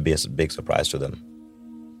will not be a big surprise to them.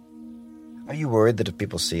 Are you worried that if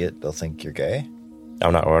people see it, they'll think you're gay?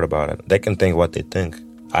 I'm not worried about it. They can think what they think.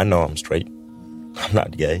 I know I'm straight. I'm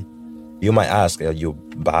not gay. You might ask, are you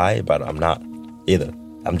bi? But I'm not either.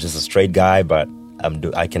 I'm just a straight guy, but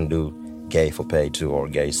I can do gay for pay too, or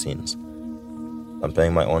gay scenes. I'm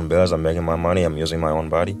paying my own bills. I'm making my money. I'm using my own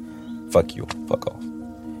body. Fuck you. Fuck off.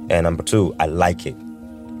 And number two, I like it.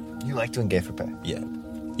 You like doing gay for pay? Yeah.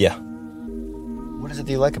 Yeah. What is it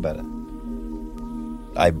that you like about it?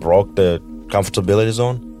 I broke the comfortability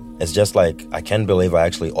zone. It's just like, I can't believe I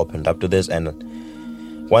actually opened up to this.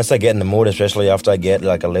 And once I get in the mood, especially after I get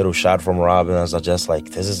like a little shot from Robin, I was just like,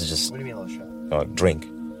 this is just... What do you mean a little shot? Drink.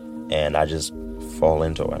 And I just fall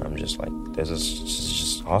into it. I'm just like, this is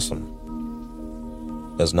just awesome.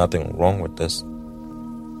 There's nothing wrong with this.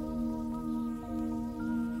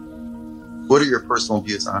 What are your personal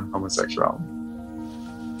views on homosexuality?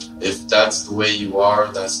 If that's the way you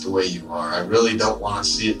are, that's the way you are. I really don't want to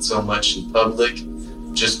see it so much in public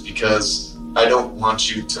just because I don't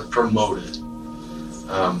want you to promote it.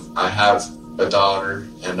 I have a daughter,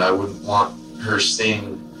 and I wouldn't want her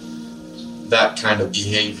seeing that kind of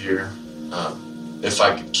behavior. If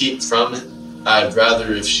I could keep from it, I'd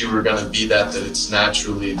rather, if she were going to be that it's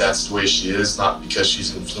naturally, that's the way she is, not because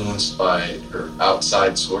she's influenced by her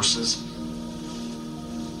outside sources.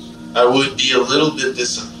 I would be a little bit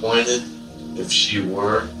disappointed if she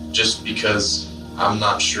were, just because I'm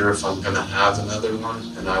not sure if I'm going to have another one,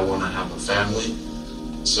 and I want to have a family.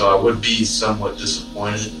 So I would be somewhat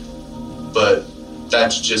disappointed, but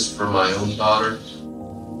that's just for my own daughter.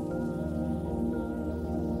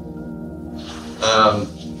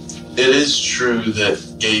 It is true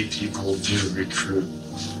that gay people do recruit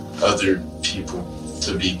other people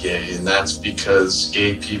to be gay, and that's because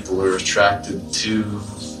gay people are attracted to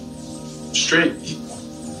straight people.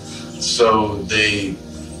 So they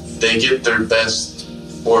get their best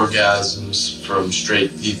orgasms from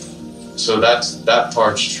straight people. So that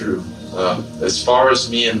part's true. As far as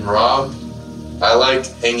me and Rob, I like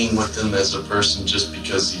hanging with him as a person just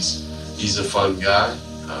because he's a fun guy.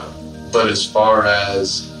 But as far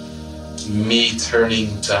as me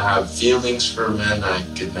turning to have feelings for men, I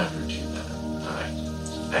could never do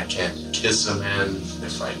that. I can't kiss a man.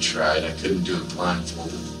 If I tried, I couldn't do it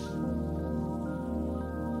blindfolded.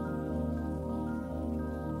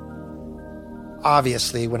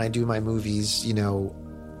 Obviously, when I do my movies,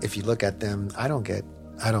 if you look at them, I don't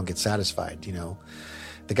get satisfied.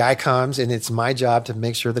 The guy comes, and it's my job to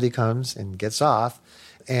make sure that he comes and gets off.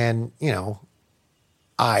 And,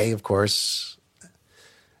 I, of course,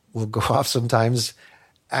 will go off sometimes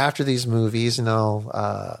after these movies, and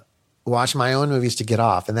I'll watch my own movies to get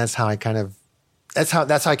off. And that's how I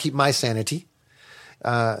keep my sanity,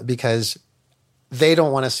 because they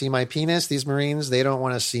don't want to see my penis, these Marines. They don't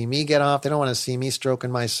want to see me get off. They don't want to see me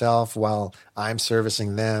stroking myself while I'm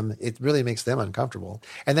servicing them. It really makes them uncomfortable.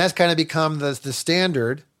 And that's kind of become the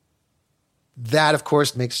standard. That, of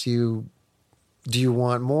course, makes you, do you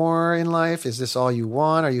want more in life? Is this all you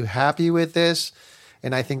want? Are you happy with this?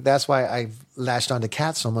 And I think that's why I've latched onto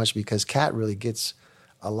Kat so much, because Kat really gets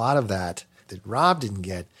a lot of that Rob didn't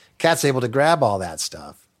get. Kat's able to grab all that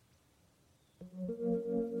stuff.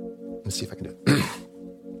 Let's see if I can do it.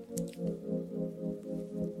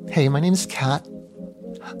 Hey, my name's Kat.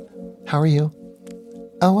 How are you?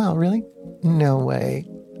 Oh, wow, really? No way.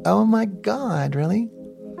 Oh, my God, really?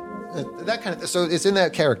 That kind of, so it's in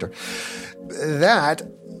that character. That,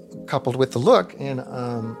 coupled with the look, and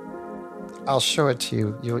I'll show it to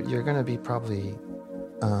you. You're going to be probably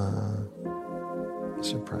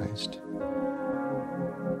surprised.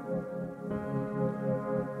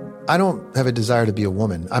 I don't have a desire to be a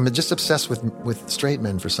woman. I'm just obsessed with straight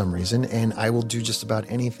men for some reason, and I will do just about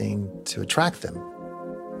anything to attract them.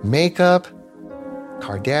 Makeup,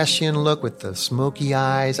 Kardashian look with the smoky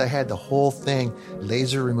eyes. I had the whole thing.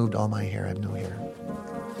 Laser removed all my hair. I have no hair,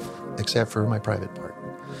 except for my private part.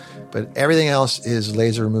 But everything else is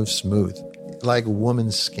laser removed smooth, like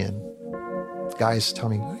woman's skin. Guys tell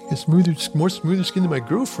me, you got more smoother skin than my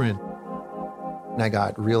girlfriend. And I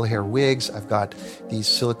got real hair wigs. I've got these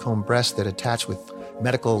silicone breasts that attach with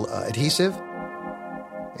medical adhesive.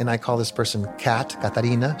 And I call this person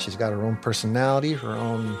Katarina. She's got her own personality, her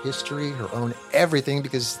own history, her own everything,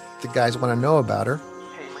 because the guys want to know about her.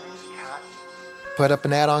 Put up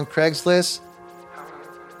an ad on Craigslist.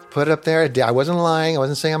 Put it up there. I wasn't lying. I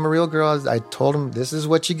wasn't saying I'm a real girl. I told them, this is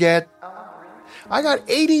what you get. I got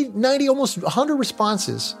 80, 90, almost 100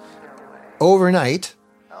 responses overnight.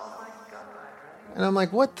 And I'm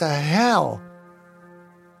like, what the hell?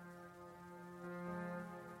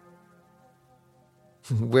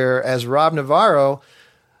 Whereas Rob Navarro,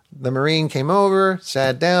 the Marine, came over,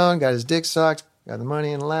 sat down, got his dick sucked, got the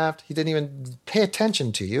money and left. He didn't even pay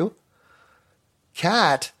attention to you.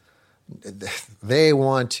 Kat, they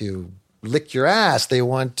want to lick your ass. They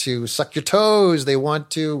want to suck your toes. They want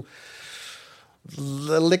to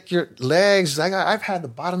lick your legs. I've had the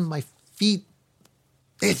bottom of my feet.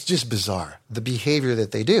 It's just bizarre, the behavior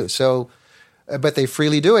that they do. So, but they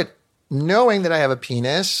freely do it, knowing that I have a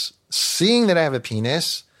penis, seeing that I have a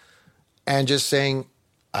penis, and just saying,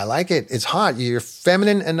 I like it. It's hot. You're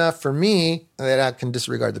feminine enough for me that I can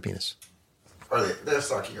disregard the penis. Or they're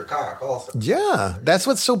sucking your cock also. Yeah, that's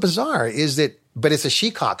what's so bizarre is that, but it's a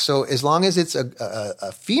she cock. So as long as it's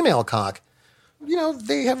a female cock, you know,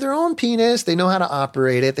 they have their own penis. They know how to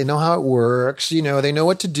operate it. They know how it works. You know, they know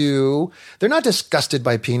what to do. They're not disgusted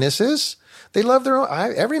by penises. They love their own.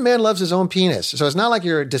 Every man loves his own penis. So it's not like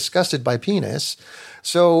you're disgusted by penis.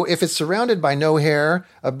 So if it's surrounded by no hair,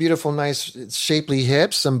 a beautiful, nice, shapely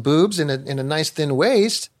hips, some boobs, and a nice thin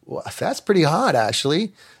waist, well, that's pretty hot,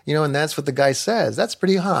 actually. You know, and that's what the guy says. That's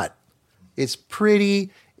pretty hot. It's pretty.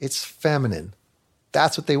 It's feminine.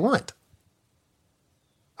 That's what they want.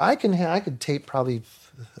 I could tape probably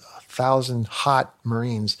 1,000 hot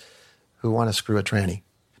Marines who want to screw a tranny.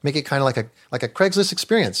 Make it kind of like a Craigslist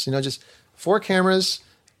experience. You know, just 4 cameras.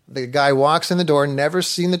 The guy walks in the door, never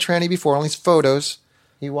seen the tranny before, only photos.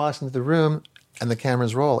 He walks into the room, and the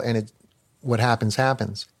cameras roll, and what happens,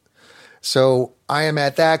 happens. So I am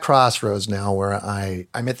at that crossroads now where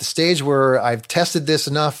I'm at the stage where I've tested this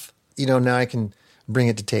enough, you know, now I can bring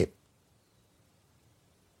it to tape.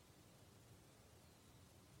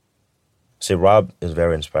 See, Rob is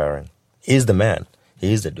very inspiring. He's the man.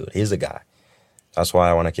 He's the dude. He's the guy. That's why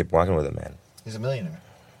I want to keep walking with him, man. He's a millionaire.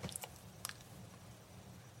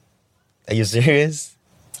 Are you serious?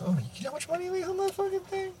 Oh, you know how much money he makes on that fucking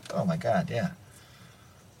thing? Oh my God, yeah.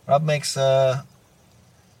 Rob makes,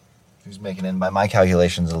 he's making in, by my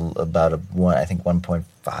calculations, about I think $1.5,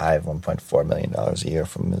 $1.4 million a year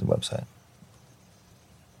from his website.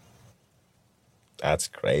 That's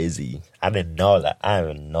crazy. I didn't know that. I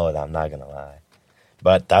didn't know that. I'm not going to lie.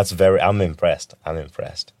 But I'm impressed. I'm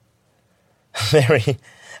impressed.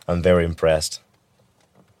 I'm very impressed.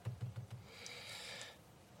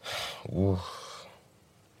 Ooh.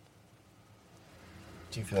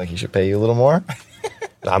 Do you feel like he should pay you a little more?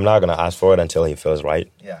 I'm not going to ask for it until he feels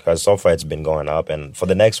right. Yeah. Because so far it's been going up. And for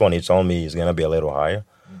the next one, he told me it's going to be a little higher.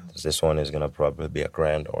 Mm-hmm. This one is going to probably be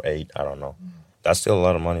 $1,000 or $8,000. I don't know. Mm-hmm. That's still a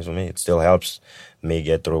lot of money for me. It still helps me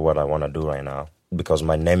get through what I want to do right now. Because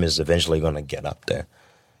my name is eventually going to get up there.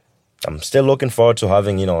 I'm still looking forward to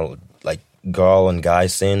having, you know, like girl and guy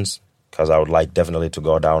scenes. Because I would like definitely to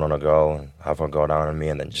go down on a girl and have her go down on me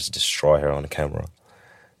and then just destroy her on the camera.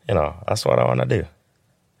 You know, that's what I want to do.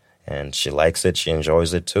 And she likes it. She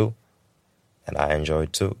enjoys it too. And I enjoy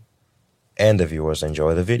it too. And the viewers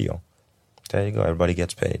enjoy the video. There you go. Everybody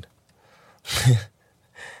gets paid.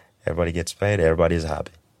 Everybody gets paid. Everybody's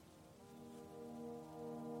happy.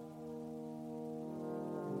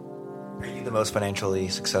 Are you the most financially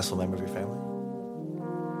successful member of your family?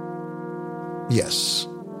 Yes,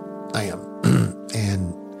 I am.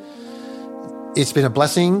 And it's been a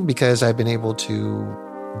blessing because I've been able to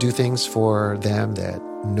do things for them that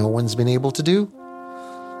no one's been able to do.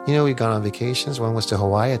 You know, we've gone on vacations. One was to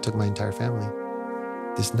Hawaii. I took my entire family.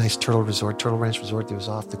 This nice Turtle Ranch Resort that was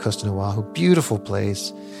off the coast of Oahu. Beautiful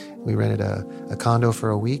place. We rented a condo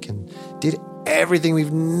for a week and did everything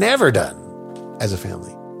we've never done as a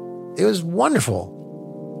family. It was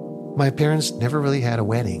wonderful. My parents never really had a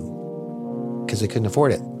wedding because they couldn't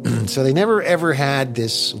afford it. So they never ever had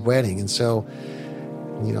this wedding. And so,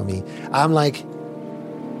 you know me, I'm like,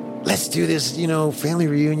 let's do this, family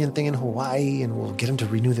reunion thing in Hawaii, and we'll get them to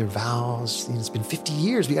renew their vows. It's been 50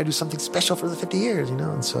 years. We got to do something special for the 50 years,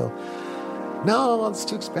 And so, no, it's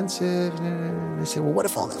too expensive. And they said, well, what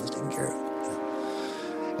if all that was taken care of?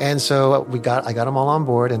 And so I got them all on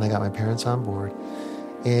board, and I got my parents on board,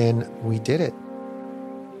 and we did it.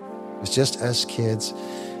 It was just us kids.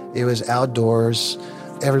 It was outdoors.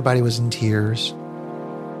 Everybody was in tears.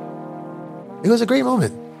 It was a great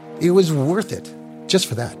moment. It was worth it just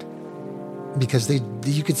for that. Because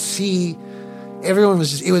you could see everyone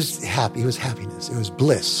was it was happy. It was happiness. It was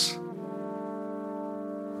bliss.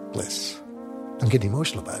 Bliss. I'm getting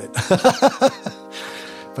emotional about it.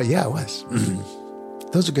 But yeah, it was.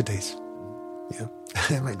 Those are good days. Yeah.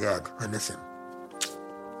 And my dad, I miss him.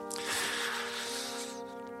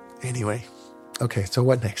 Anyway. Okay, so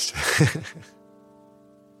what next?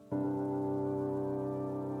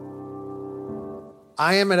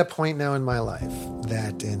 I am at a point now in my life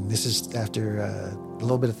that, and this is after a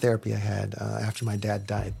little bit of therapy I had after my dad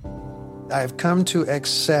died, I've come to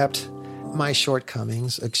accept my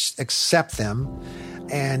shortcomings, accept them,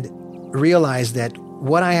 and realize that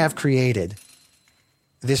what I have created,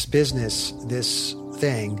 this business, this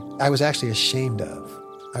thing, I was actually ashamed of.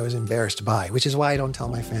 I was embarrassed by, which is why I don't tell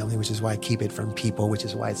my family, which is why I keep it from people, which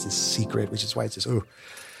is why it's this secret, which is why it's this, ooh.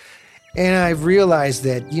 And I've realized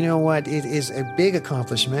that, you know what, it is a big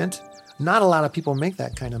accomplishment. Not a lot of people make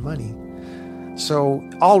that kind of money. So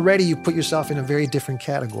already you put yourself in a very different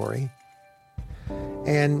category.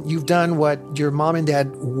 And you've done what your mom and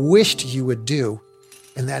dad wished you would do,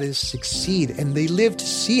 and that is succeed. And they lived to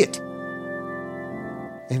see it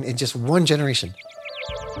in just one generation.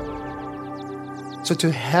 So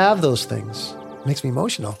to have those things makes me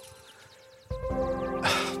emotional.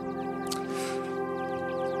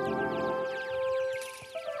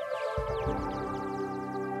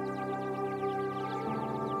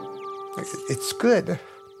 It's good.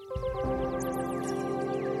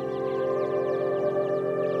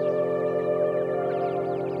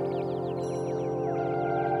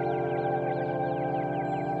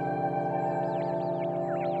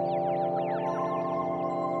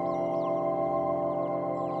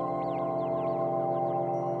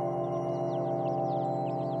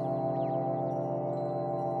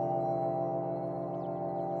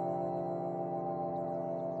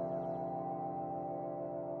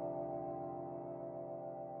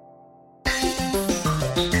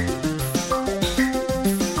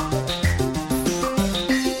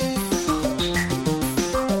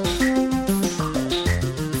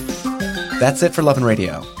 That's it for Love and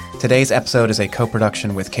Radio. Today's episode is a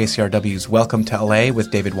co-production with KCRW's Welcome to LA with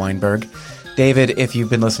David Weinberg. David, if you've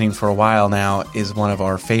been listening for a while now, is one of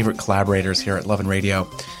our favorite collaborators here at Love and Radio.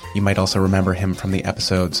 You might also remember him from the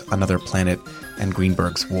episodes Another Planet and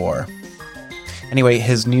Greenberg's War. Anyway,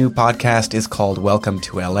 his new podcast is called Welcome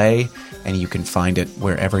to LA, and you can find it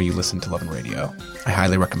wherever you listen to Love and Radio. I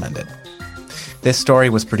highly recommend it. This story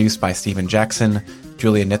was produced by Stephen Jackson,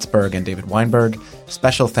 Julia Nitzberg, and David Weinberg.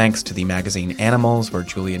 Special thanks to the magazine Animals, where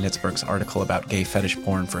Julia Nitzberg's article about gay fetish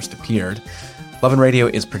porn first appeared. Love and Radio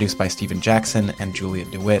is produced by Stephen Jackson and Julia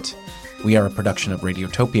DeWitt. We are a production of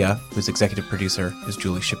Radiotopia, whose executive producer is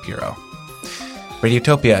Julie Shapiro.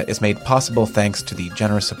 Radiotopia is made possible thanks to the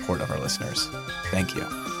generous support of our listeners. Thank you.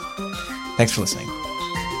 Thanks for listening.